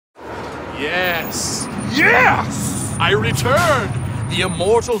Yes! Yes! I returned! The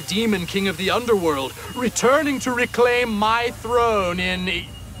immortal demon king of the underworld, returning to reclaim my throne in...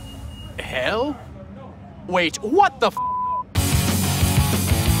 hell? Wait, what the f?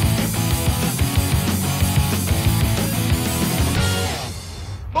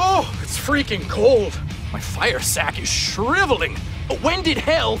 Oh, it's freaking cold. My fire sack is shriveling. When did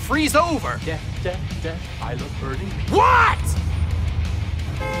hell freeze over? Death, death, death, I love burning. What?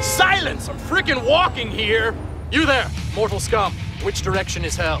 Silence! I'm freaking walking here. You there, mortal scum. Which direction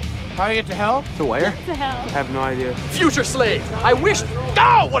is hell? How do you get to hell? To where? To hell. I have no idea. Future slave. I wish...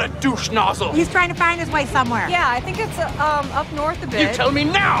 Oh, what a douche nozzle. He's trying to find his way somewhere. Yeah, I think it's up north a bit. You tell me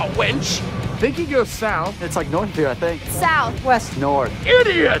now, wench. I think he goes south. It's like north here, I think. South. West. North.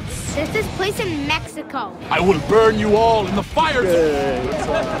 Idiots! There's this place in Mexico. I will burn you all in the fire.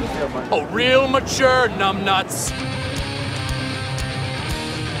 Oh, real mature numbnuts.